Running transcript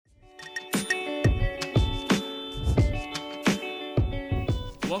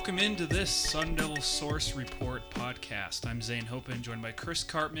welcome into this Sun Devil Source Report podcast. I'm Zane Hopin, joined by Chris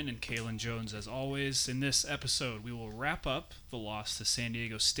Cartman and Kalen Jones as always. In this episode, we will wrap up the loss to San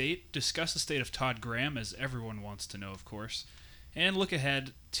Diego State, discuss the state of Todd Graham, as everyone wants to know, of course, and look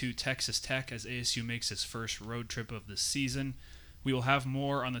ahead to Texas Tech as ASU makes its first road trip of the season. We will have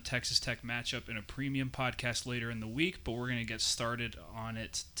more on the Texas Tech matchup in a premium podcast later in the week, but we're going to get started on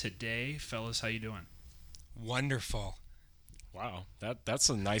it today. Fellas, how you doing? Wonderful. Wow, that's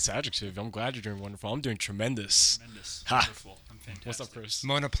a nice adjective. I'm glad you're doing wonderful. I'm doing tremendous. Tremendous. Ha. Wonderful. I'm fantastic. What's up, Chris?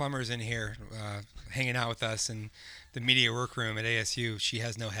 Mona Plummer's in here hanging out with us in the media workroom at ASU. She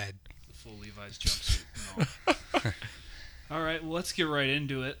has no head. The full Levi's jumpsuit and all. All right, well, let's get right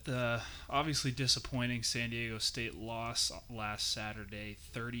into it. The obviously disappointing San Diego State loss last Saturday,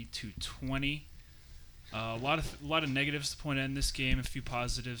 30-20. A lot of negatives to point out in this game, a few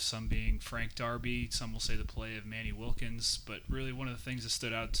positives, some being Frank Darby, some will say the play of Manny Wilkins, but really one of the things that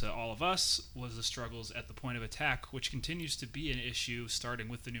stood out to all of us was the struggles at the point of attack, which continues to be an issue starting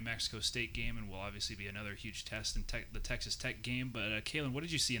with the New Mexico State game and will obviously be another huge test in the Texas Tech game. But Kalen, what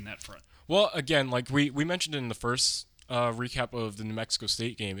did you see in that front? Well, again, like we mentioned in the first recap of the New Mexico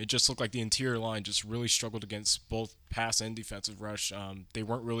State game, it just looked like the interior line just really struggled against both pass and defensive rush. They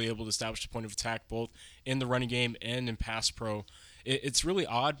weren't really able to establish a point of attack both in the running game and in pass pro. It's really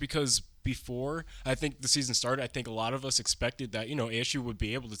odd because before I think the season started, I think a lot of us expected that, ASU would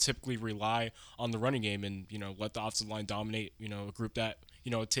be able to typically rely on the running game and, let the offensive line dominate, a group that,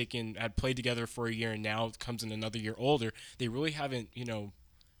 had played together for a year and now comes in another year older. They really haven't,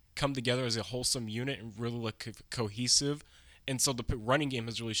 come together as a wholesome unit and really look cohesive. And so the running game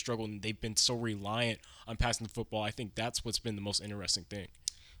has really struggled, and they've been so reliant on passing the football. I think that's what's been the most interesting thing.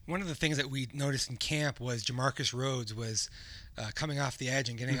 One of the things that we noticed in camp was Jamarcus Rhodes was coming off the edge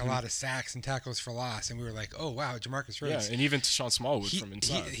and getting a lot of sacks and tackles for loss, and we were like, oh, wow, Jamarcus Rhodes. Yeah, and even Sean Smallwood from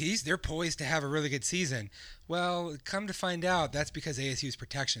inside. They're poised to have a really good season. Well, come to find out, that's because ASU's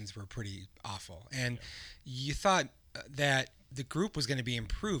protections were pretty awful. And you thought that the group was going to be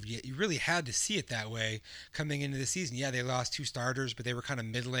improved. You really had to see it that way coming into the season. Yeah, they lost two starters, but they were kind of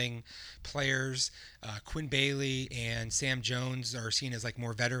middling players. Quinn Bailey and Sam Jones are seen as like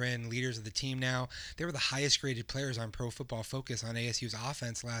more veteran leaders of the team now. They were the highest graded players on Pro Football Focus on ASU's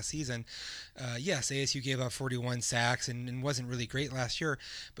offense last season. Yes, ASU gave up 41 sacks and wasn't really great last year,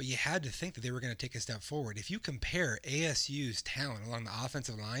 but you had to think that they were going to take a step forward. If you compare ASU's talent along the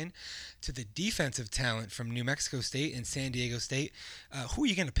offensive line to the defensive talent from New Mexico State and San Diego State, who are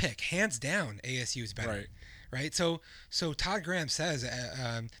you going to pick? Hands down, ASU is better. Right. So Todd Graham says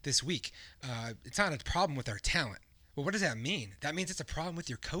this week, it's not a problem with our talent. Well, what does that mean? That means it's a problem with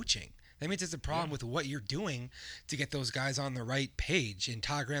your coaching. That means it's a problem with what you're doing to get those guys on the right page. And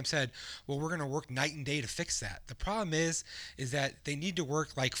Todd Graham said, well, we're going to work night and day to fix that. The problem is that they need to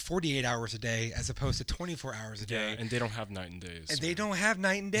work like 48 hours a day as opposed to 24 hours a day. Yeah, and they don't have night and days. And they don't have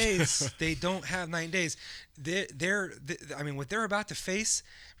night and days. They don't have night and days. What they're about to face,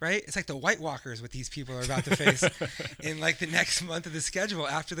 right? It's like the White Walkers what these people are about to face in like the next month of the schedule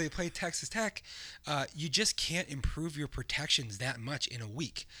after they play Texas Tech. You just can't improve your protections that much in a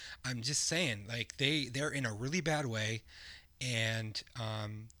week. I'm just saying, like they're in a really bad way, and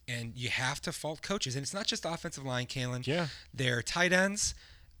you have to fault coaches. And it's not just offensive line, Kalen. Yeah, their tight ends,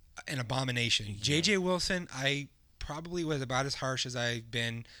 an abomination. Yeah. JJ Wilson, I probably was about as harsh as I've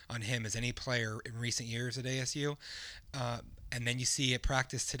been on him as any player in recent years at ASU. And then you see at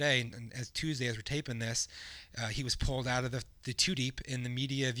practice today, and as Tuesday as we're taping this, he was pulled out of the two deep in the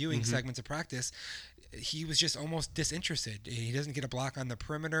media viewing segments of practice. He was just almost disinterested. He doesn't get a block on the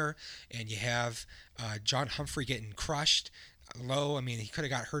perimeter, and you have John Humphrey getting crushed low. I mean, he could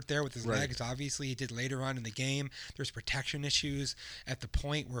have got hurt there with his legs. Obviously, he did later on in the game. There's protection issues at the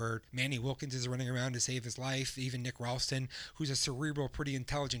point where Manny Wilkins is running around to save his life. Even Nick Ralston, who's a cerebral, pretty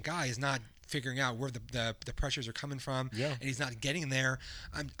intelligent guy, is not figuring out where the pressures are coming from, and he's not getting there.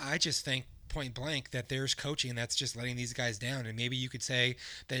 I just think point blank that there's coaching that's just letting these guys down. And maybe you could say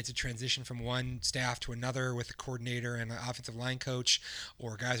that it's a transition from one staff to another with a coordinator and an offensive line coach,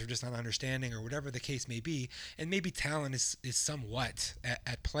 or guys are just not understanding, or whatever the case may be. And maybe talent is somewhat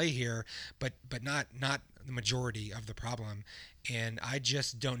at play here, but not the majority of the problem. And I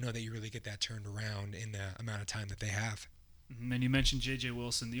just don't know that you really get that turned around in the amount of time that they have. And you mentioned J.J.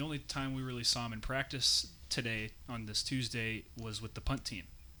 Wilson. The only time we really saw him in practice today on this Tuesday was with the punt team.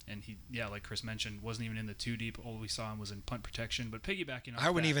 And he, like Chris mentioned, wasn't even in the two deep. All we saw him was in punt protection. But piggybacking off I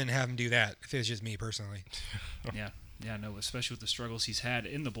wouldn't even have him do that if it was just me personally. Especially with the struggles he's had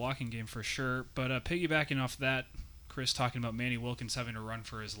in the blocking game for sure. But piggybacking off that, Chris talking about Manny Wilkins having to run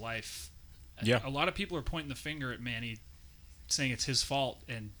for his life. Yeah. A lot of people are pointing the finger at Manny saying it's his fault.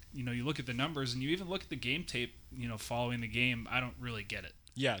 And you look at the numbers, and you even look at the game tape. Following the game, I don't really get it.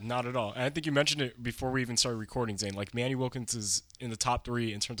 Yeah, not at all. And I think you mentioned it before we even started recording, Zane. Like, Manny Wilkins is in the top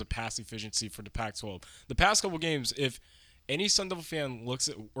 3 in terms of pass efficiency for the Pac-12. The past couple games, if any Sun Devil fan looks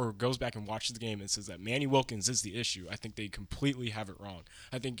at or goes back and watches the game and says that Manny Wilkins is the issue, I think they completely have it wrong.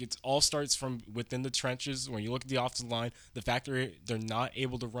 I think it all starts from within the trenches. When you look at the offensive line, the fact they're not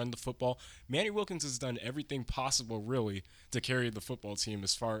able to run the football. Manny Wilkins has done everything possible, really, to carry the football team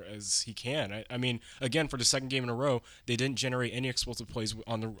as far as he can. I mean, again, for the second game in a row, they didn't generate any explosive plays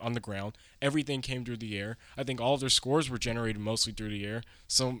on the ground. Everything came through the air. I think all of their scores were generated mostly through the air.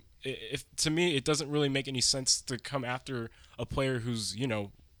 So, if to me, it doesn't really make any sense to come after a player who's,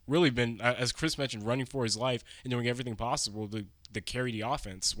 really been, as Chris mentioned, running for his life and doing everything possible to carry the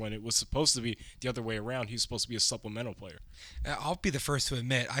offense when it was supposed to be the other way around. He's supposed to be a supplemental player. I'll be the first to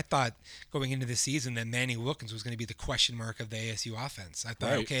admit, I thought going into the season that Manny Wilkins was going to be the question mark of the ASU offense. I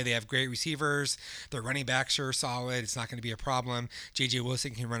thought, okay, they have great receivers. Their running backs are solid. It's not going to be a problem. J.J.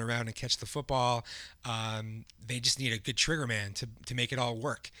 Wilson can run around and catch the football. They just need a good trigger man to make it all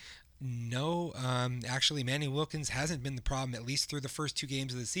work. No, actually, Manny Wilkins hasn't been the problem, at least through the first 2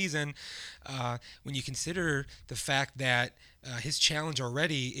 games of the season. When you consider the fact that his challenge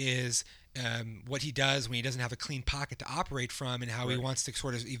already is what he does when he doesn't have a clean pocket to operate from, and how he wants to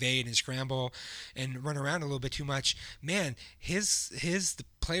sort of evade and scramble and run around a little bit too much. Man, the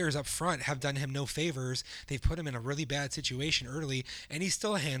players up front have done him no favors. They've put him in a really bad situation early, and he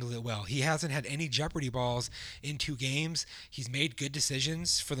still handled it well. He hasn't had any jeopardy balls in 2 games. He's made good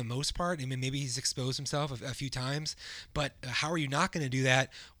decisions for the most part. I mean, maybe he's exposed himself a few times, but how are you not going to do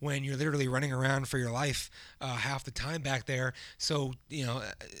that when you're literally running around for your life half the time back there? So,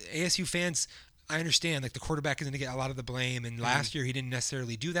 ASU fans, I understand, like, the quarterback is going to get a lot of the blame, and last year he didn't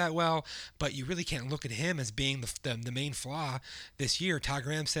necessarily do that well, but you really can't look at him as being the main flaw this year. Todd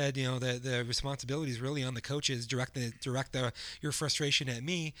Graham said, the responsibility is really on the coaches. Direct your frustration at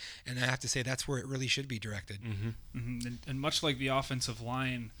me, and I have to say that's where it really should be directed. And much like the offensive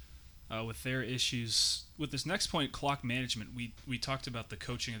line, with their issues with this next point, clock management, we talked about the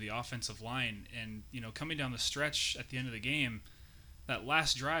coaching of the offensive line, and coming down the stretch at the end of the game, that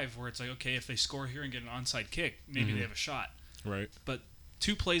last drive where it's like, okay, if they score here and get an onside kick, maybe they have a shot. Right. But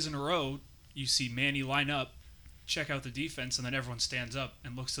 2 plays in a row, you see Manny line up, check out the defense, and then everyone stands up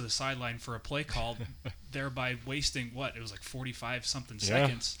and looks to the sideline for a play call, thereby wasting, it was like 45-something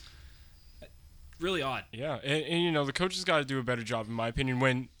seconds. Really odd. Yeah, and the coaches got to do a better job, in my opinion,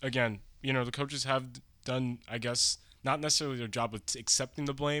 when, again, the coaches have done, I guess, not necessarily their job of accepting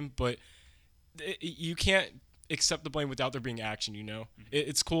the blame, but you can't accept the blame without there being action.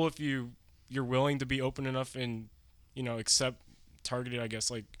 It's cool if you're willing to be open enough and accept targeted, I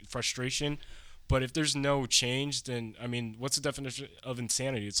guess, like, frustration, but if there's no change, then I mean, what's the definition of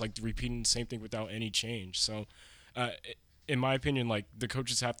insanity? It's like repeating the same thing without any change. So in my opinion, like, the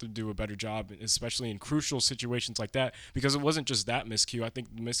coaches have to do a better job, especially in crucial situations like that, because it wasn't just that miscue. I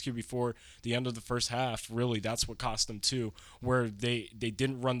think the miscue before the end of the first half, really, that's what cost them too, where they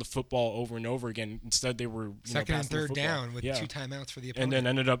didn't run the football over and over again. Instead, they were second and third down with 2 timeouts for the opponent. And then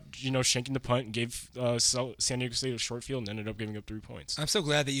ended up, shanking the punt and gave San Diego State a short field and ended up giving up 3 points. I'm so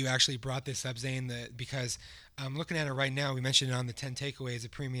glad that you actually brought this up, Zane, because I'm looking at it right now. We mentioned it on the 10 takeaways, a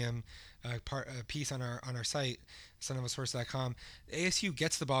premium piece on our site, sonofasource.com. ASU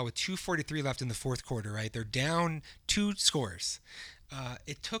gets the ball with 2:43 left in the fourth quarter, right? They're down 2 scores.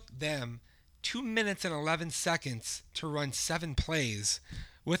 It took them 2 minutes and 11 seconds to run 7 plays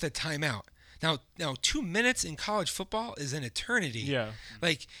with a timeout. Now 2 minutes in college football is an eternity. Yeah.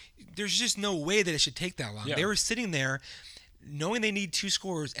 Like, there's just no way that it should take that long. Yeah. They were sitting there knowing they need 2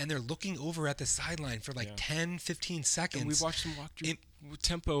 scores, and they're looking over at the sideline for 10, 15 seconds. And we watched them walk through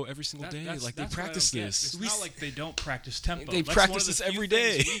tempo every single day. They practice this. It's not like they don't practice tempo. They practice this every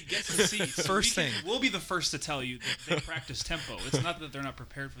day. We get to see. We'll be the first to tell you that they practice tempo. It's not that they're not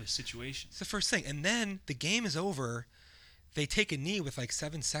prepared for the situation. It's the first thing. And then the game is over. They take a knee with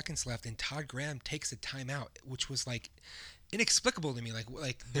 7 seconds left, and Todd Graham takes a timeout, which was inexplicable to me.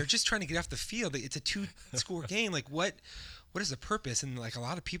 Like they're just trying to get off the field. It's a 2-score game. Like, what is the purpose? And a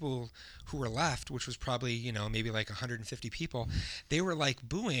lot of people who were left, which was probably, maybe 150 people, they were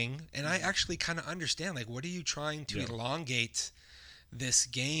booing. And I actually kind of understand, what are you trying to elongate this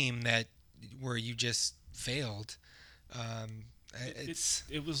game where you just failed?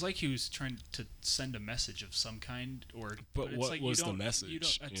 It was like he was trying to send a message of some kind, but what was the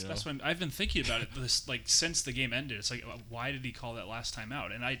message? That's what I've been thinking about it. Since the game ended, it's why did he call that last time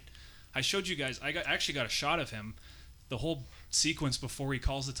out? And I showed you guys. I actually got a shot of him the whole sequence before he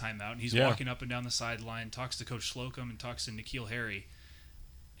calls the timeout, and he's walking up and down the sideline, talks to Coach Slocum and talks to N'Keal Harry,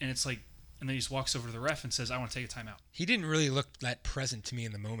 and it's like, and then he just walks over to the ref and says, "I want to take a timeout." He didn't really look that present to me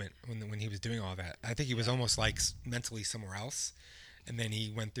in the moment when he was doing all that. I think he was almost like mentally somewhere else, and then he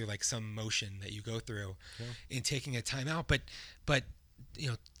went through like some motion that you go through in taking a timeout. But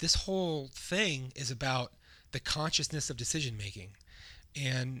this whole thing is about the consciousness of decision making,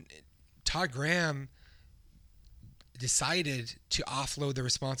 and Todd Graham decided to offload the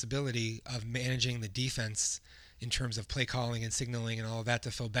responsibility of managing the defense in terms of play calling and signaling and all of that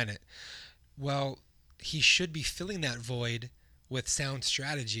to Phil Bennett. Well, he should be filling that void with sound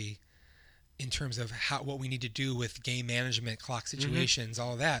strategy in terms of what we need to do with game management, clock situations,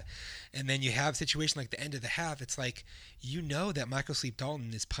 all of that. And then you have a situation like the end of the half. It's like, that Michael Sleep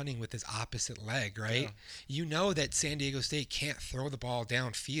Dalton is punting with his opposite leg, right? Yeah. You know that San Diego State can't throw the ball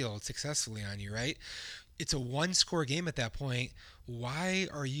downfield successfully on you, right? It's a one-score game at that point. Why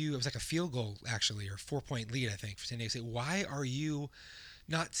are you – it was like a field goal, actually, or 4-point lead, I think, for San Diego State. Why are you –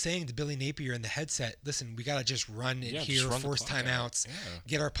 not saying to Billy Napier in the headset, listen, we got to just run it here, force timeouts,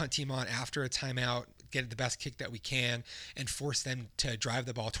 get our punt team on after a timeout, get the best kick that we can, and force them to drive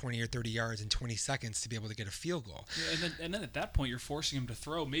the ball 20 or 30 yards in 20 seconds to be able to get a field goal. Yeah, and then at that point, you're forcing them to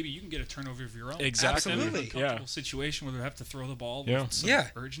throw. Maybe you can get a turnover of your own. Exactly. Absolutely. A comfortable situation where they have to throw the ball with some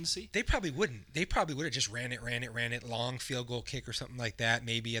urgency. They probably wouldn't. They probably would have just ran it, long field goal kick or something like that,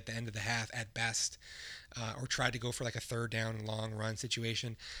 maybe at the end of the half at best. Or tried to go for like a third down long run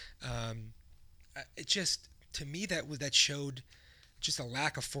situation. It just, to me, that showed just a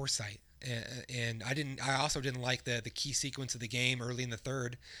lack of foresight. And I also didn't like the key sequence of the game early in the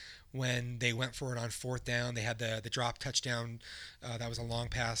third when they went for it on fourth down. They had the drop touchdown. That was a long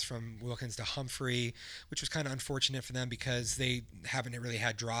pass from Wilkins to Humphrey, which was kind of unfortunate for them because they haven't really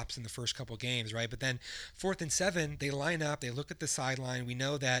had drops in the first couple games, right? But then 4th and 7, they line up, they look at the sideline. We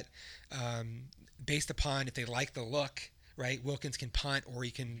know that based upon if they like the look, right, Wilkins can punt or he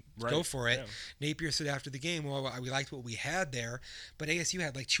can go for it. Yeah. Napier said after the game, well, we liked what we had there, but ASU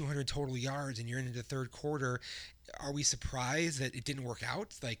had like 200 total yards and you're into the third quarter. Are we surprised that it didn't work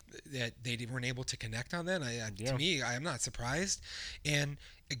out, like that they weren't able to connect on that? To me, I am not surprised. And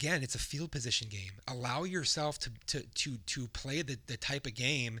again, it's a field position game. Allow yourself to play the type of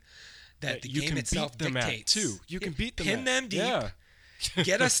game that the game itself dictates. Too. You can beat them. Pin them deep. Yeah.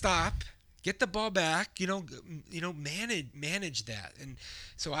 Get a stop. Get the ball back, manage that. And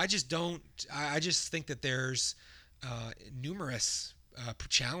so I just think that there's numerous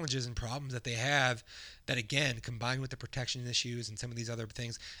challenges and problems that they have that, again, combined with the protection issues and some of these other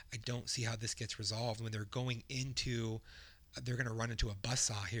things, I don't see how this gets resolved when they're going to run into a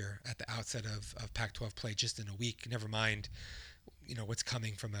buzzsaw here at the outset of Pac-12 play just in a week, never mind, what's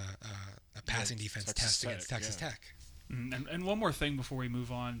coming from a passing defense test against Texas Tech. And one more thing before we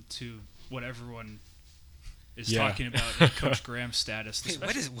move on to what everyone is talking about Coach Graham's status. Wait,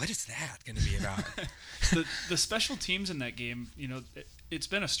 what is that going to be about? the special teams in that game, it's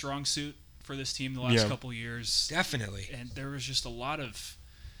been a strong suit for this team the last couple years. Definitely. And there was just a lot of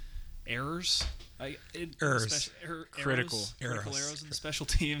errors. Critical errors in the special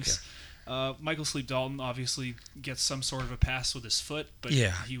teams. Yeah. Michael Sleep Dalton obviously gets some sort of a pass with his foot, but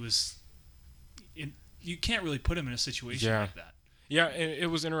he was... You can't really put him in a situation like that. Yeah, and it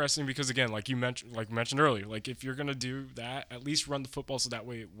was interesting because, again, like you mentioned earlier, like if you're gonna do that, at least run the football so that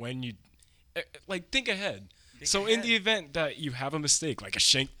way when you think ahead. In the event that you have a mistake, like a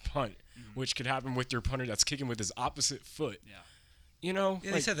shank punt, which could happen with your punter that's kicking with his opposite foot. Yeah.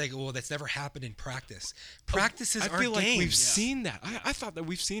 They said that's never happened in practice. Practices aren't games. I feel like we've seen that. I thought that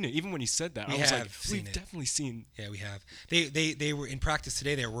we've seen it. Even when he said that, we've definitely seen. Yeah, we have. They were in practice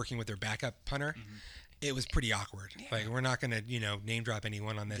today. They were working with their backup punter. Mm-hmm. It was pretty awkward. Yeah. Like, we're not going to, name drop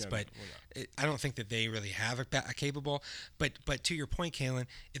anyone on this, but I don't think that they really have a capable. But to your point, Kalen,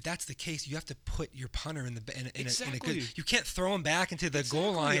 if that's the case, you have to put your punter in a good. You can't throw him back into the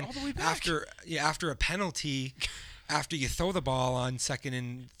goal line after a penalty, after you throw the ball on second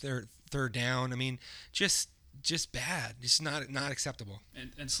and third down. I mean, just bad. Just not acceptable.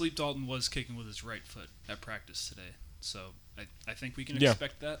 And Sleep Dalton was kicking with his right foot at practice today, so I think we can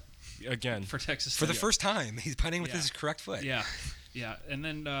expect that again for Texas for the first time. He's punting with his correct foot. Yeah. And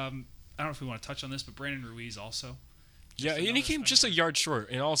then I don't know if we want to touch on this, but Brandon Ruiz also. Yeah, and he came just a yard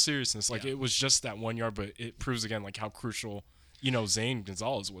short. In all seriousness, it was just that 1 yard, but it proves again how crucial Zane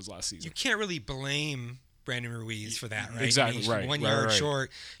Gonzalez was last season. You can't really blame Brandon Ruiz for that, right? Exactly, right. 1 yard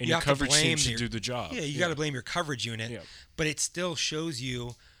short. And your coverage team should do the job. Yeah, you got to blame your coverage unit. Yeah. But it still shows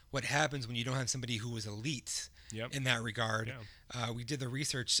you what happens when you don't have somebody who was elite in that regard. We did the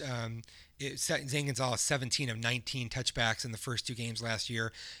research. It set Zane Gonzalez 17 of 19 touchbacks in the first 2 games last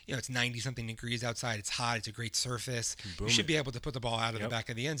year. It's 90-something degrees outside. It's hot. It's a great surface. You should be able to put the ball out of the back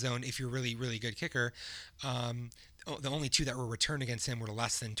of the end zone if you're really, really good kicker. The only 2 that were returned against him were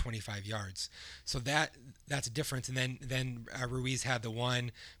less than 25 yards. So that's a difference. And then Ruiz had the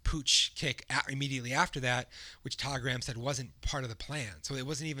one pooch kick immediately after that, which Todd Graham said wasn't part of the plan. So it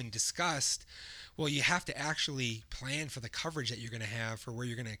wasn't even discussed. Well, you have to actually plan for the coverage that you're going to have for where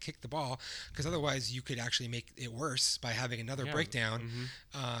you're going to kick the ball, because otherwise you could actually make it worse by having another breakdown.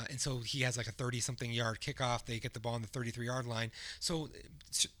 And so he has like a 30-something yard kickoff. They get the ball on the 33-yard line. So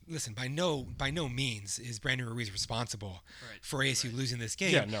listen, by no means is Brandon Ruiz responsible for ASU losing this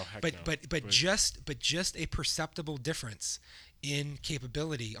game. Yeah, no, heck no. But just a perceptible difference in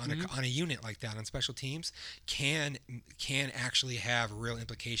capability on a unit like that on special teams can actually have real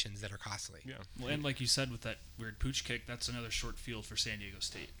implications that are costly. Yeah. Well, and like you said with that weird pooch kick, that's another short field for San Diego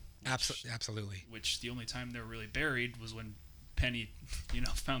State. Absolutely. Which the only time they were really buried was when Penny,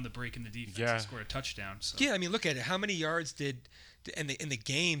 found the break in the defense and scored a touchdown. So. Yeah, I mean, look at it. How many yards did in the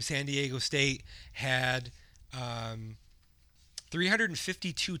game San Diego State had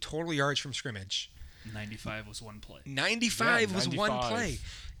 352 total yards from scrimmage. 95 was one play. 95 was one play.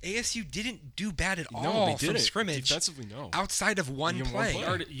 ASU didn't do bad at all from scrimmage. Defensively, no. Outside of one play.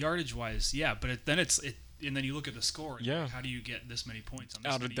 Yardage-wise, yeah, but then and then you look at the score. Yeah. How do you get this many points on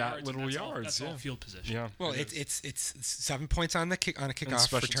this out many of that yards? little yards? That's all field position. Yeah. Well, it's 7 points on a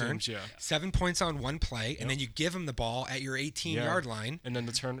kickoff return. Teams, 7 points on one play, and then you give them the ball at your 18-yard line. And then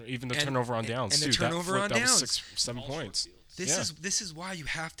the turnover on downs too. And the turnover on downs. That was 7 points. This is why you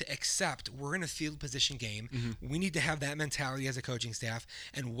have to accept we're in a field position game. We need to have that mentality as a coaching staff.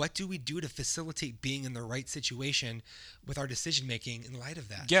 And what do we do to facilitate being in the right situation with our decision making in light of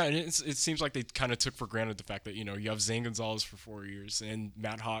that? Yeah, and it seems like they kind of took for granted the fact that you have Zane Gonzalez for 4 years and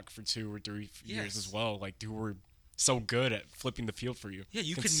Matt Hawk for 2 or 3 years as well. Like who were so good at flipping the field for you. Yeah,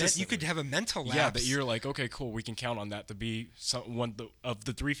 you could have a mental lapse. Yeah, that you're like, okay, cool, we can count on that to be one of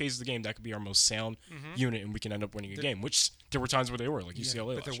the 3 phases of the game. That could be our most sound unit, and we can end up winning a game. Which there were times where they were, like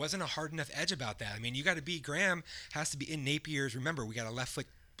UCLA. But there wasn't a hard enough edge about that. I mean, you got to be Graham has to be in Napier's. Remember, we got a left foot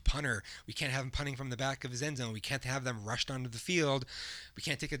punter. We can't have him punting from the back of his end zone. We can't have them rushed onto the field. We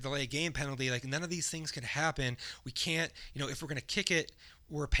can't take a delay game penalty. Like none of these things can happen. We can't, if we're going to kick it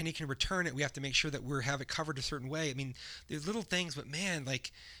where Penny can return it, we have to make sure that we have it covered a certain way. I mean, there's little things, but man,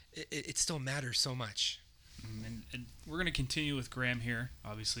 like it still matters so much. And we're going to continue with Graham here.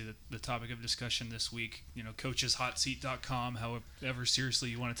 Obviously, the topic of discussion this week, coacheshotseat.com, however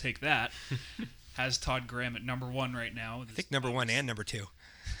seriously you want to take that, has Todd Graham at number 1 right now. I think number 1 and number 2.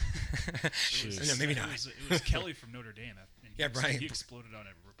 No, maybe not. It was Kelly from Notre Dame. Yeah, Brian. He exploded on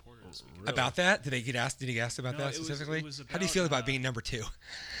a reporter this week. Really? About that? Did he get asked about that specifically? It was about, how do you feel about being number 2?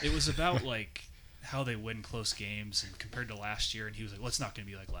 It was about like how they win close games and compared to last year, and he was like, "Well, it's not going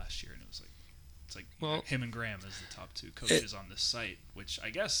to be like last year," and it was like. It's like him and Graham as the top 2 coaches on this site, which I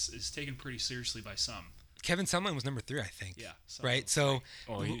guess is taken pretty seriously by some. Kevin Sumlin was number 3, I think. Yeah. Right? So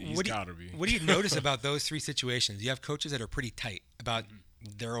he's got to be. What do you notice about those 3 situations? You have coaches that are pretty tight about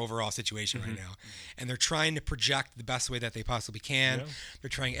their overall situation right now. And they're trying to project the best way that they possibly can. Yeah. They're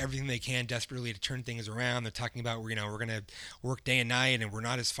trying everything they can desperately to turn things around. They're talking about, we're going to work day and night and we're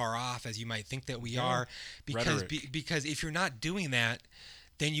not as far off as you might think that we are. Because if you're not doing that,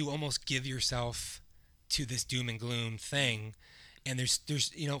 then you almost give yourself to this doom and gloom thing. And there's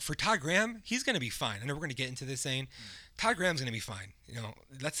for Todd Graham, he's going to be fine. I know we're going to get into this saying Todd Graham's going to be fine.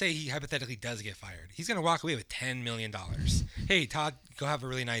 Let's say he hypothetically does get fired. He's going to walk away with $10 million. Hey, Todd, go have a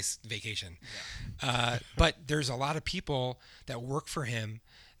really nice vacation. Yeah. But there's a lot of people that work for him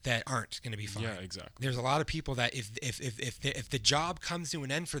that aren't going to be fine. Yeah, exactly. There's a lot of people that if the job comes to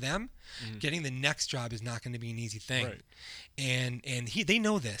an end for them, getting the next job is not going to be an easy thing. Right. And they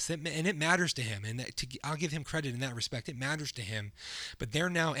know this, and it matters to him. And I'll give him credit in that respect. It matters to him. But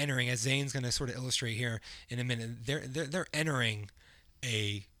they're now entering, as Zane's going to sort of illustrate here in a minute. They're entering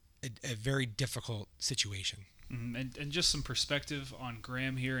a very difficult situation. And just some perspective on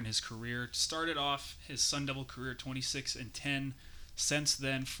Graham here and his career. Started off his Sun Devil career 26-10. Since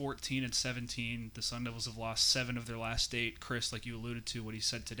then, 14-17. The Sun Devils have lost 7 of their last 8. Chris, like you alluded to, what he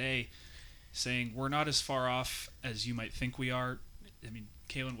said today, saying we're not as far off as you might think we are. I mean,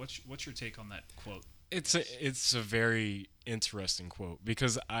 Kalen, what's your take on that quote? It's a very interesting quote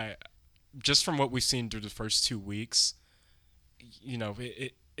because just from what we've seen through the first 2 weeks,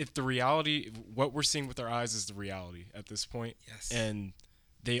 if the reality, what we're seeing with our eyes is the reality at this point. Yes. And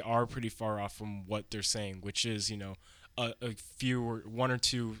they are pretty far off from what they're saying, which is, a few or one or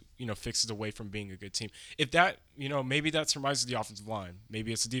two fixes away from being a good team. If that maybe that surmises the offensive line,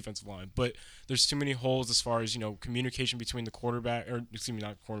 maybe it's the defensive line, but there's too many holes as far as communication between the quarterback, or excuse me,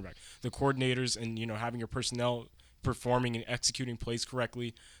 not quarterback, the coordinators, and having your personnel performing and executing plays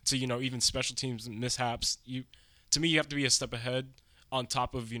correctly to even special teams mishaps. To me, you have to be a step ahead on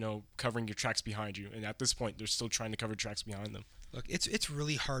top of covering your tracks behind you, and at this point they're still trying to cover tracks behind them. Look, it's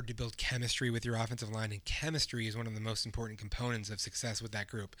really hard to build chemistry with your offensive line, and chemistry is one of the most important components of success with that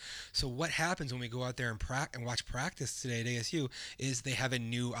group. So what happens when we go out there and watch practice today at ASU is they have a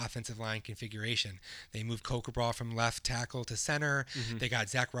new offensive line configuration. They moved Kokerball from left tackle to center. Mm-hmm. They got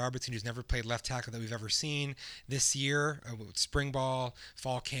Zach Robertson, who's never played left tackle that we've ever seen this year. Spring ball,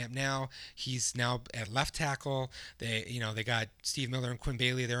 fall camp now. He's now at left tackle. They got Steve Miller and Quinn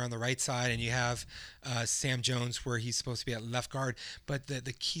Bailey there on the right side, and you have Sam Jones where he's supposed to be at left guard. But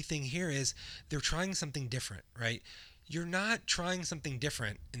the key thing here is they're trying something different, right? You're not trying something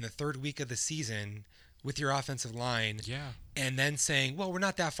different in the third week of the season with your offensive line and then saying, well, we're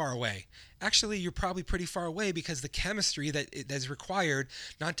not that far away. Actually, you're probably pretty far away because the chemistry that is required,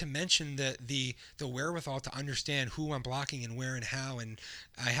 not to mention the wherewithal to understand who I'm blocking and where and how, and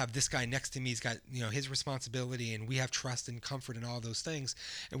I have this guy next to me, he's got his responsibility, and we have trust and comfort and all those things,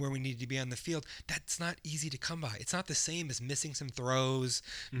 and where we need to be on the field, that's not easy to come by. It's not the same as missing some throws,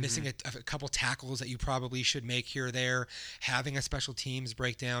 missing a couple tackles that you probably should make here or there, having a special teams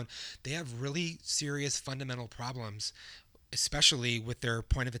breakdown. They have really serious fundamental problems, especially with their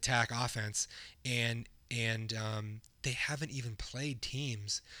point of attack offense, and they haven't even played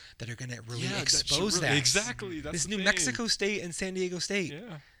teams that are going to really expose that. Exactly. That's New Mexico State and San Diego State.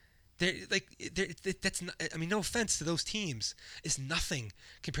 Yeah. That's not, I mean, no offense to those teams. It's nothing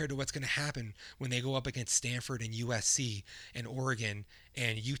compared to what's going to happen when they go up against Stanford and USC and Oregon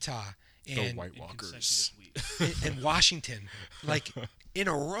and Utah and the White Walkers and Washington, like in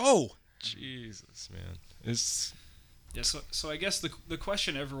a row. Jesus, man. It's so I guess the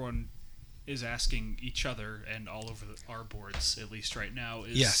question everyone is asking each other and all over our boards, at least right now,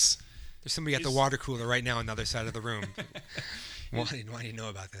 is yes. There's somebody at the water cooler right now on the other side of the room. Why do you know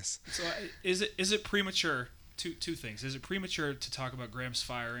about this? So is it premature? Two things. Is it premature to talk about Graham's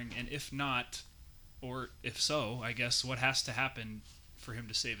firing, and if not, or if so, I guess what has to happen for him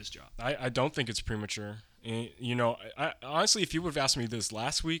to save his job? I don't think it's premature. I honestly, if you would have asked me this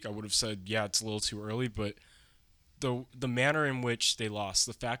last week, I would have said, yeah, it's a little too early. But the manner in which they lost,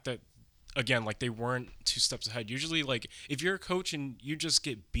 the fact that, again, like they weren't two steps ahead. Usually, like if you're a coach and you just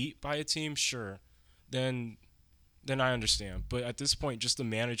get beat by a team, sure, then I understand. But at this point, just the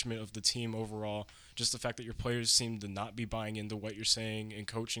management of the team overall, just the fact that your players seem to not be buying into what you're saying and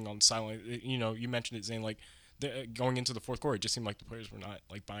coaching on the sideline. You mentioned it, Zane, like going into the fourth quarter, it just seemed like the players were not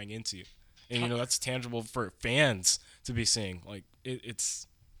like buying into it. And that's tangible for fans to be seeing. Like it's,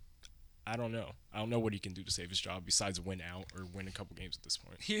 I don't know what he can do to save his job besides win out or win a couple games at this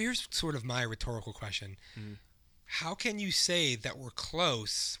point. Here's sort of my rhetorical question: How can you say that we're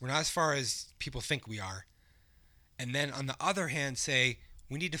close? We're not as far as people think we are, and then on the other hand say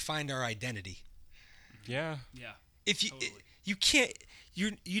we need to find our identity. Yeah. If you totally. You can't.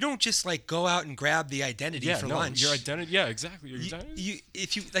 You don't just like go out and grab the identity for lunch. Your identity, exactly.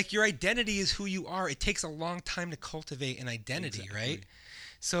 Your identity is who you are. It takes a long time to cultivate an identity, exactly. right?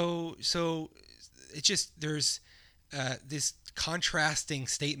 So it's just there's this contrasting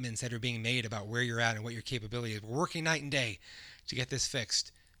statements that are being made about where you're at and what your capability is. We're working night and day to get this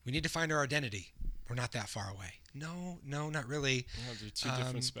fixed. We need to find our identity. We're not that far away. No, not really. Yeah, they're two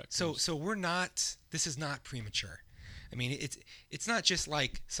different spectrums. So we're not. This is not premature. I mean, it's not just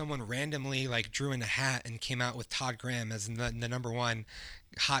like someone randomly like drew in a hat and came out with Todd Graham as the number one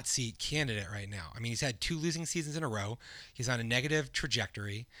hot seat candidate right now. I mean, he's had 2 losing seasons in a row. He's on a negative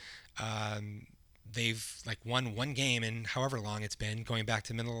trajectory. They've like won 1 game in however long it's been, going back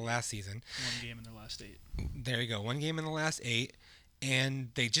to middle of last season. 1 game in the last 8. There you go, 1 game in the last 8. And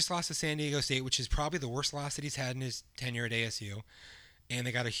they just lost to San Diego State, which is probably the worst loss that he's had in his tenure at ASU. And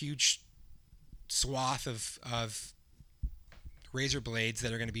they got a huge swath of razor blades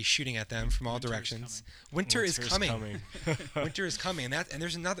that are going to be shooting at them from all directions. Winter is coming. Winter is coming, and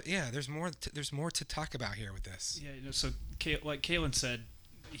there's another. Yeah, there's more to talk about here with this. Yeah, so like Kalen said,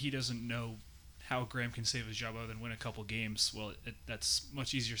 he doesn't know how Graham can save his job other than win a couple games. Well, that's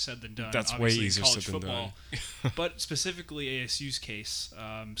much easier said than done. That's obviously, way easier in college said football. than done. But specifically ASU's case,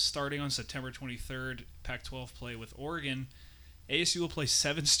 starting on September 23rd, Pac-12 play with Oregon, ASU will play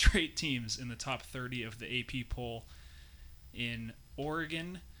 7 straight teams in the top 30 of the AP poll in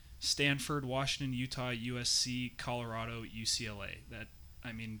Oregon, Stanford, Washington, Utah, USC, Colorado, UCLA.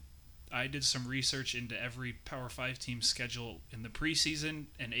 I did some research into every Power 5 team schedule in the preseason,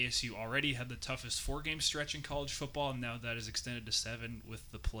 and ASU already had the toughest 4-game stretch in college football, and now that is extended to 7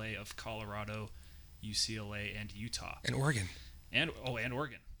 with the play of Colorado, UCLA, and Utah. And Oregon. And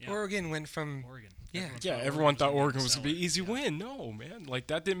Oregon. Yeah. Oregon went from Oregon. Yeah. Everyone thought Oregon was gonna going to be an easy win. No, man. Like,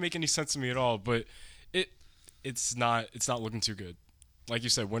 that didn't make any sense to me at all. But it's not looking too good. Like you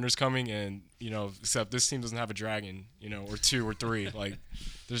said, winter's coming, and, except this team doesn't have a dragon, or 2 or 3. Like,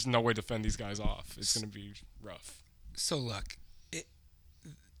 there's no way to fend these guys off. It's going to be rough. So, look,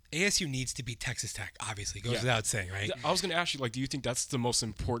 ASU needs to beat Texas Tech, obviously. Goes without saying, right? I was going to ask you, do you think that's the most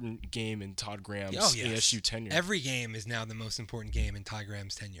important game in Todd Graham's ASU tenure? Every game is now the most important game in Todd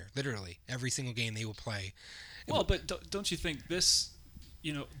Graham's tenure. Literally. Every single game they will play. Well, but don't you think this,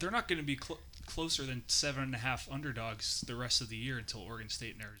 they're not going to be closer than 7.5 underdogs the rest of the year until Oregon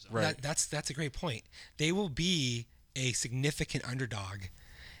State and Arizona. Right. That's a great point. They will be a significant underdog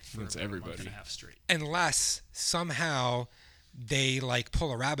for against everybody. A month everybody. and a half straight. Unless somehow they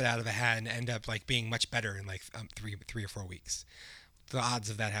pull a rabbit out of a hat and end up being much better in 3 or 4 weeks. The odds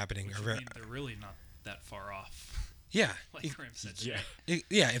of that happening are very. They're really not that far off. Yeah. Like Graham said. Yeah.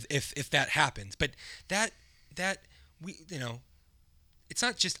 If that happens, but that we it's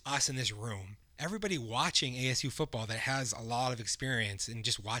not just us in this room. Everybody watching ASU football that has a lot of experience in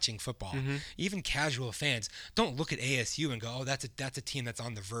just watching football, even casual fans, don't look at ASU and go, "Oh, that's a team that's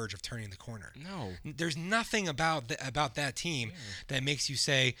on the verge of turning the corner." No, there's nothing about that team that makes you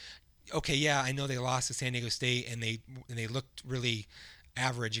say, "Okay, yeah, I know they lost to San Diego State and they looked really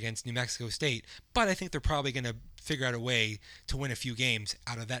average against New Mexico State, but I think they're probably going to figure out a way to win a few games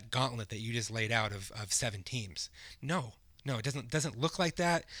out of that gauntlet that you just laid out of 7 teams." No, it doesn't look like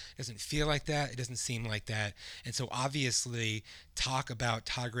that. It doesn't feel like that. It doesn't seem like that. And so obviously talk about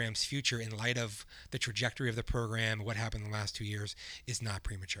Todd Graham's future in light of the trajectory of the program, what happened in the last 2 years, is not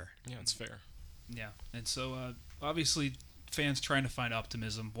premature. Yeah, it's fair. Yeah, and so obviously fans trying to find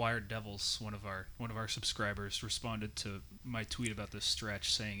optimism. Wired Devils, one of our subscribers, responded to my tweet about this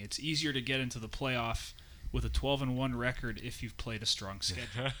stretch saying it's easier to get into the playoff with a 12-1 record if you've played a strong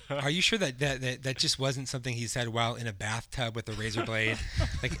schedule. Are you sure that just wasn't something he said while in a bathtub with a razor blade,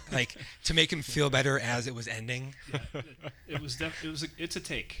 like to make him feel better as it was ending? Yeah, it's a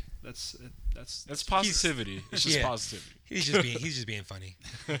take. That's positivity. It's just positivity. He's just being funny.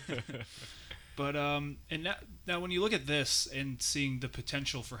 But and now when you look at this and seeing the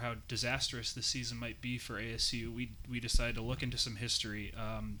potential for how disastrous this season might be for ASU, we decided to look into some history.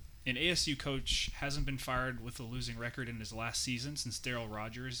 An ASU coach hasn't been fired with a losing record in his last season since Darrell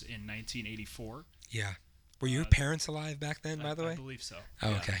Rogers in 1984. Yeah. Were your parents alive back then, by the way? I believe so.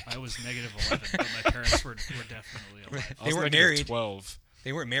 Oh, yeah. Okay. I was -11, but my parents were definitely alive. They weren't married. 12.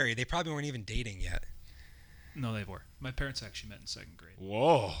 They weren't married. They probably weren't even dating yet. No, they were. My parents actually met in 2nd grade.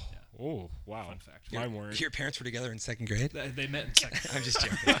 Whoa. Yeah. Oh, wow. Fun fact. Mine weren't. Your parents were together in 2nd grade? They met in 2nd grade. I'm just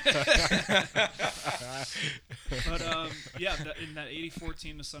joking. But in that '84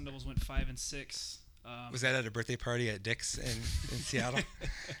 team, the Sun Devils went 5-6. Was that at a birthday party at Dick's in Seattle?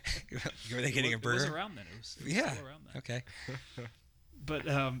 Were they getting a burger? It was around then. It was still around then. Okay. But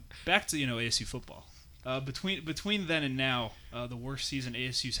back to ASU football. Between then and now, the worst season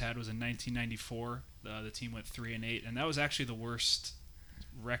ASU's had was in 1994. The team went 3-8, and that was actually the worst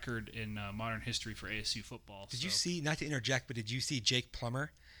record in modern history for ASU football. Did you see? Not to interject, but did you see Jake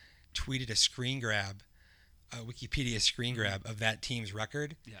Plummer tweeted a screen grab, a Wikipedia screen grab of that team's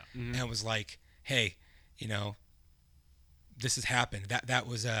record? Yeah. Mm-hmm. And was like, "Hey, this has happened." That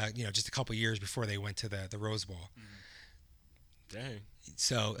was just a couple years before they went to the Rose Bowl. Mm-hmm. Dang.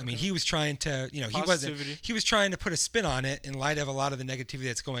 So I mean, he was trying to, he was trying to put a spin on it in light of a lot of the negativity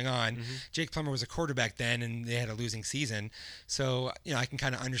that's going on. Mm-hmm. Jake Plummer was a quarterback then, and they had a losing season. So I can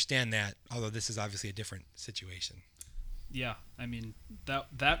kind of understand that, although this is obviously a different situation. Yeah, I mean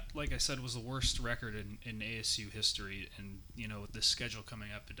that like I said was the worst record in ASU history, and with this schedule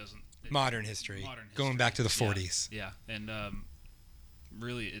coming up, modern history going back to the 40s. Yeah, and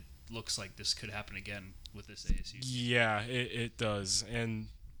really it looks like this could happen again with this ASU. Yeah, it does. And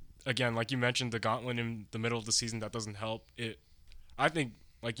again, like you mentioned, the gauntlet in the middle of the season, that doesn't help. I think,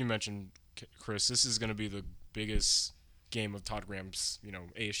 like you mentioned, Chris, this is going to be the biggest game of Todd Graham's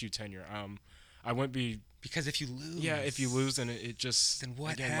ASU tenure. I wouldn't be. Because if you lose, if you lose, and it just then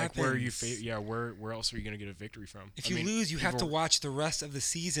what again, happens? Like where are you? Where else are you going to get a victory from? If you lose, you have to watch the rest of the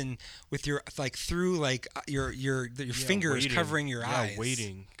season with your your fingers waiting. covering your eyes,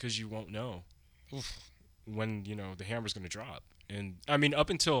 waiting because you won't know when the hammer's going to drop. And I mean, up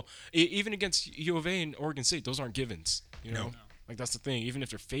until even against U of A and Oregon State, those aren't givens. No. Like that's the thing. Even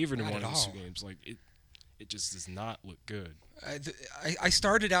if they're favored in Not one at of those all. 2 games, like it just does not look good. I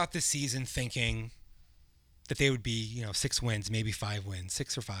started out this season thinking that they would be, 6 wins, maybe 5 wins,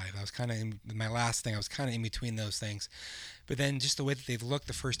 6 or 5. I was kind of in my last thing. I was kind of in between those things, but then just the way that they've looked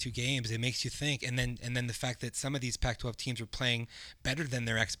the first 2 games, it makes you think. And then the fact that some of these Pac-12 teams were playing better than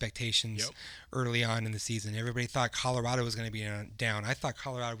their expectations early on in the season. Everybody thought Colorado was going to be down. I thought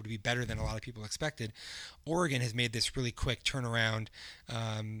Colorado would be better than a lot of people expected. Oregon has made this really quick turnaround.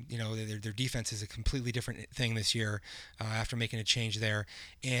 Their defense is a completely different thing this year after making a change there,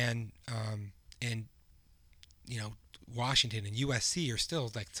 and Washington and USC are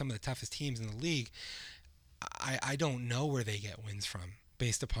still like some of the toughest teams in the league. I don't know where they get wins from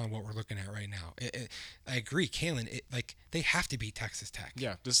based upon what we're looking at right now. I agree, Kalen. They have to beat Texas Tech.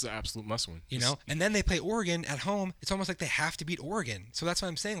 Yeah, this is an absolute must-win. And then they play Oregon at home. It's almost like they have to beat Oregon. So that's why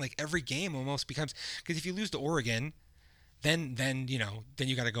I'm saying like every game almost becomes, because if you lose to Oregon, then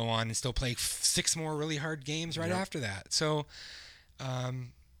you got to go on and still play 6 more really hard games right after that. So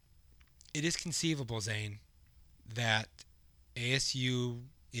it is conceivable, Zane, that ASU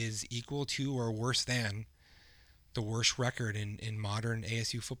is equal to or worse than the worst record in modern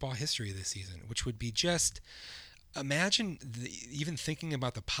ASU football history this season, which would be just, imagine even thinking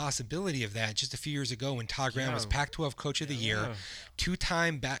about the possibility of that just a few years ago when Todd Graham was Pac-12 Coach of the Year,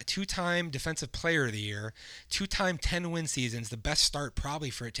 two-time Defensive Player of the Year, 2-time 10-win seasons, the best start probably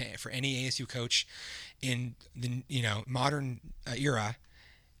for any ASU coach in the modern era.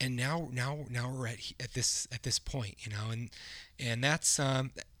 And now we're at this point, and that's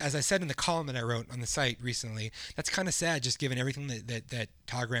as I said in the column that I wrote on the site recently. That's kind of sad, just given everything that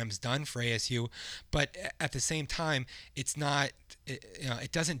Todd Graham's done for ASU. But at the same time, it's not.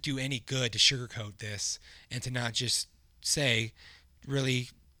 It doesn't do any good to sugarcoat this and to not just say, really,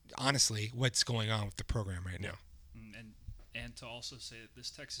 honestly, what's going on with the program right now. And to also say that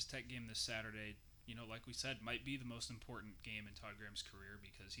this Texas Tech game this Saturday, like we said, might be the most important game in Todd Graham's career,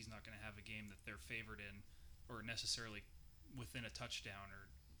 because he's not going to have a game that they're favored in or necessarily within a touchdown or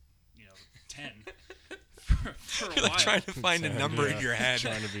 10 for a You're while. like trying to find a number in your head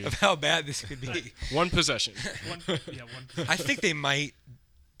of how bad this could be. One possession. One possession. I think they might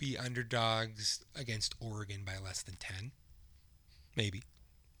be underdogs against Oregon by less than 10, maybe.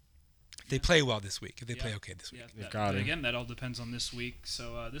 They play well this week. If they play okay this week. But again, that all depends on this week.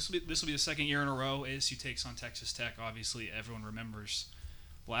 So this will be the second year in a row ASU takes on Texas Tech. Obviously, everyone remembers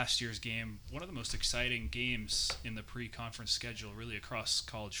last year's game, one of the most exciting games in the pre-conference schedule, really across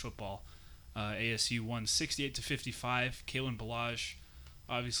college football. ASU won 68-55. Kalen Ballage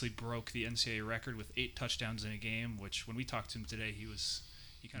obviously broke the NCAA record with 8 touchdowns in a game, which when we talked to him today, he was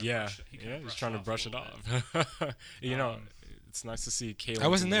trying to brush it off. It's nice to see Kalen. I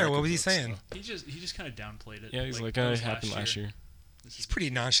wasn't there. What was he saying? So. He just kind of downplayed it. Yeah, he's like it happened last year. He's pretty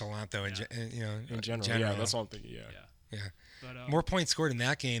nonchalant though, in general. Yeah, that's all I'm thinking. Yeah. But, more points scored in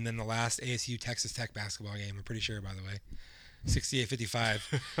that game than the last ASU Texas Tech basketball game. I'm pretty sure, by the way.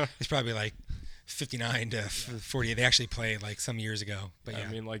 68-55. It's probably like 59-40. They actually played like some years ago. But yeah.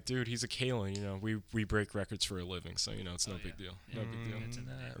 I mean, like, dude, he's a Kalen. We break records for a living, so it's no big deal. No big deal.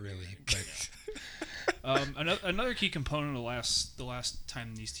 Not really. But another key component of the last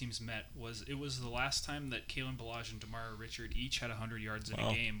time these teams met was the last time that Kalen Ballage and Damara Richard each had 100 yards in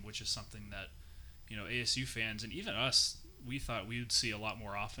a game, which is something that ASU fans and even us, we thought we would see a lot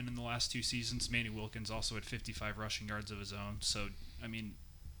more often in the last 2 seasons. Manny Wilkins also had 55 rushing yards of his own. So, I mean,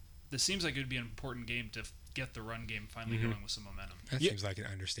 this seems like it would be an important game to get the run game finally going with some momentum. That seems like an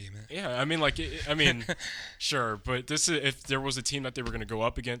understatement. Yeah, I mean, sure, but this is if there was a team that they were going to go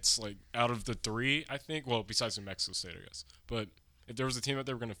up against, like out of the 3, I think. Well, besides New Mexico State, I guess. But if there was a team that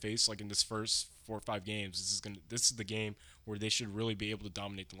they were going to face, like in this first 4 or 5 games, this is the game where they should really be able to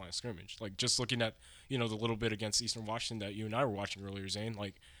dominate the line of scrimmage. Like just looking at the little bit against Eastern Washington that you and I were watching earlier, Zane.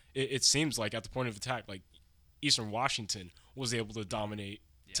 Like it seems like at the point of attack, like Eastern Washington was able to dominate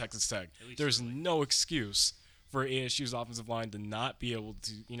Texas Tech. There's no excuse for ASU's offensive line to not be able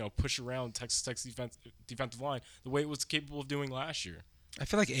to push around Texas Tech's defensive line the way it was capable of doing last year. I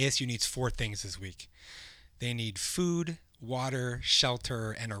feel like ASU needs 4 things this week. They need food, water,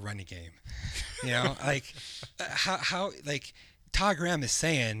 shelter, and a running game. Like how like Todd Graham is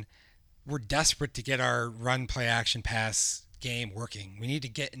saying, we're desperate to get our run, play, action, pass game working. We need to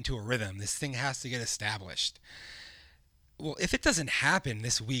get into a rhythm. This thing has to get established. Well, if it doesn't happen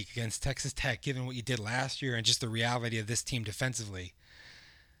this week against Texas Tech, given what you did last year and just the reality of this team defensively,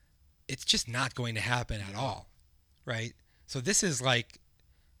 it's just not going to happen at all, right? So this is like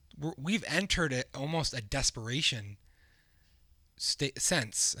we've entered almost a desperation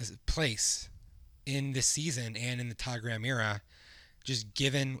place in this season and in the Todd Graham era, just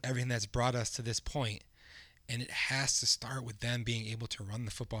given everything that's brought us to this point. and it has to start with them being able to run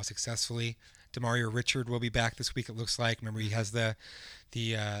the football successfully. Demario Richard will be back this week, it looks like. Remember, he has the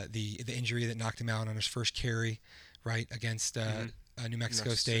injury that knocked him out on his first carry, right, against New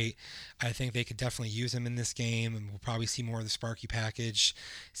Mexico State. I think they could definitely use him in this game, and we'll probably see more of the Sparky package,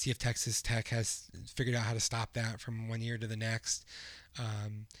 see if Texas Tech has figured out how to stop that from one year to the next.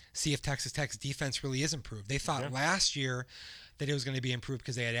 See if Texas Tech's defense really is improved. They thought last year that it was going to be improved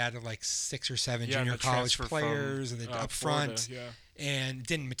because they had added like 6 or 7 junior college players and up front, and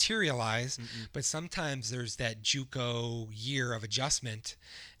didn't materialize. But sometimes there's that JUCO year of adjustment,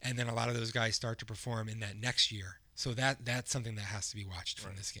 and then a lot of those guys start to perform in that next year. So that's something that has to be watched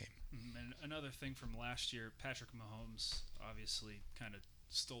from this game. And another thing from last year, Patrick Mahomes obviously kind of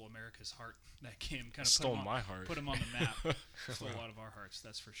stole America's heart that game. Kind of stole my heart. Put him on the map. Stole a lot of our hearts,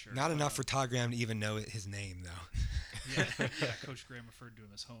 that's for sure. Not enough for Todd Graham to even know his name, though. yeah, Coach Graham referred to him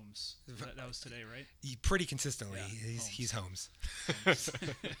as Holmes. That was today, right? Pretty consistently. Yeah, he's Holmes.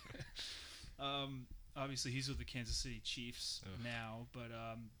 Obviously, he's with the Kansas City Chiefs now, but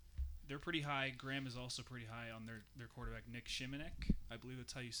they're pretty high. Graham is also pretty high on their quarterback, Nick Shimonek. I believe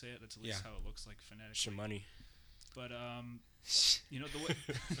that's how you say it. That's at least how it looks like phonetically. Shimoni. But the way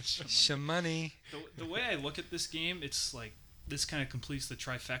Shimoni. The way I look at this game, it's like this kind of completes the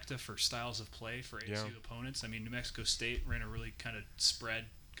trifecta for styles of play for ASU opponents. I mean, New Mexico State ran a really kind of spread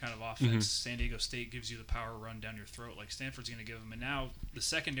kind of offense. San Diego State gives you the power run down your throat like Stanford's going to give them. And now the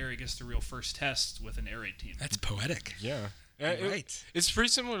secondary gets the real first test with an air raid team. That's poetic. Yeah. Right. It's pretty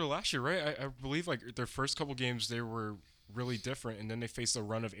similar to last year, right? I believe like their first couple games they were really different, and then they faced a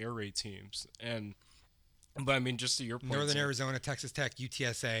run of air raid teams. But I mean, just to your point, Northern Arizona, Texas Tech,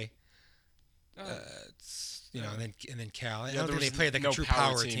 UTSA, and then Cal. I don't think they played like a true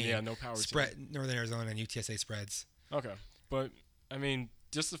power team. Yeah, no power team. Northern Arizona and UTSA spreads. Okay, but I mean,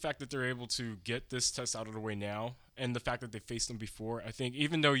 just the fact that they're able to get this test out of the way now, and the fact that they faced them before, I think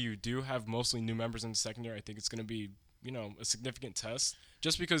even though you do have mostly new members in the secondary, I think it's going to be a significant test.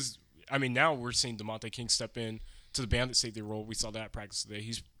 Just because, I mean, now we're seeing DeMonte King step in to the Bandit safety role. We saw that at practice today.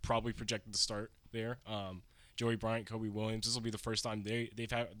 He's probably projected to start there. Joey Bryant, Kobe Williams. This will be the first time they've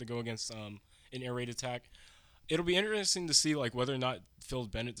had to go against an air raid attack. It'll be interesting to see like whether or not Phil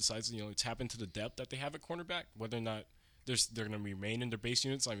Bennett decides to tap into the depth that they have at cornerback. Whether or not they're going to remain in their base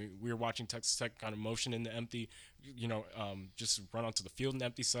units. I mean, we were watching Texas Tech kind of motion in the empty, just run onto the field in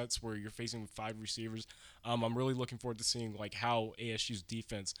empty sets where you're facing with 5 receivers. I'm really looking forward to seeing like how ASU's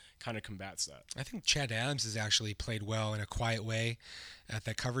defense kind of combats that. I think Chad Adams has actually played well in a quiet way at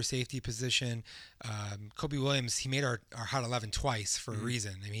that cover safety position. Kobe Williams, he made our Hot 11 twice for a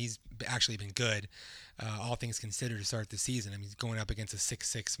reason. I mean, he's actually been good, all things considered, to start the season. I mean, he's going up against a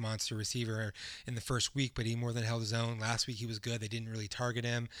 6'6" monster receiver in the first week, but he more than held his own. Last week he was good. They didn't really target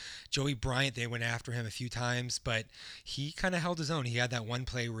him. Joey Bryant, they went after him a few times, but he kind of held his own. He had that one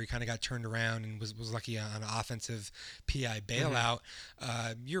play where he kind of got turned around and was lucky on an offensive PI bailout.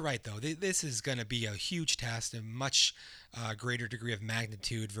 You're right, though. This is going to be a huge test, a much greater degree of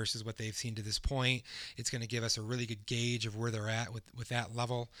magnitude versus what they've seen to this point. It's going to give us a really good gauge of where they're at with that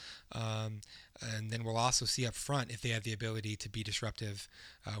level. And then we'll also see up front if they have the ability to be disruptive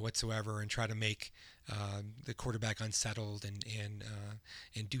whatsoever and try to make the quarterback unsettled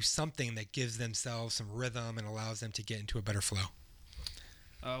and do something that gives themselves some rhythm and allows them to get into a better flow.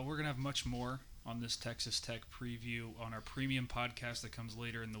 We're going to have much more on this Texas Tech preview on our premium podcast that comes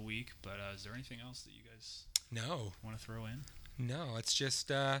later in the week. But is there anything else that you guys want to throw in? No, let's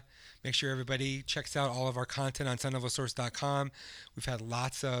just make sure everybody checks out all of our content on sunlevelsource.com. We've had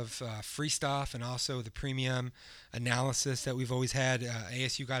lots of free stuff and also the premium analysis that we've always had.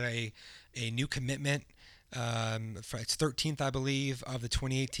 ASU got a new commitment. It's 13th, I believe, of the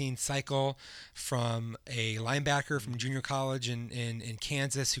 2018 cycle from a linebacker from junior college in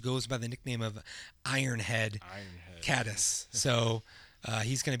Kansas who goes by the nickname of Ironhead Caddis. So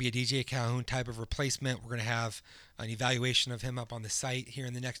he's going to be a DJ Calhoun type of replacement. We're going to have an evaluation of him up on the site here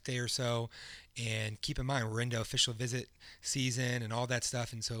in the next day or so. And keep in mind, we're into official visit season and all that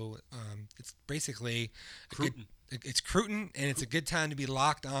stuff. And so it's basically it's Cruton, and it's a good time to be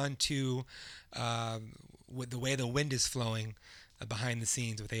locked on to with the way the wind is flowing behind the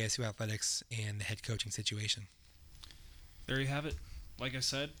scenes with ASU athletics and the head coaching situation. There you have it. Like I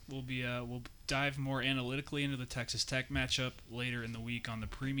said, we'll dive more analytically into the Texas Tech matchup later in the week on the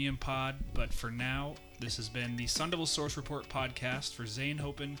Premium Pod. But for now, this has been the Sun Devil Source Report podcast. For Zane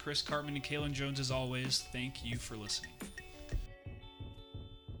Hopen, Chris Cartman, and Kalen Jones, as always, thank you for listening.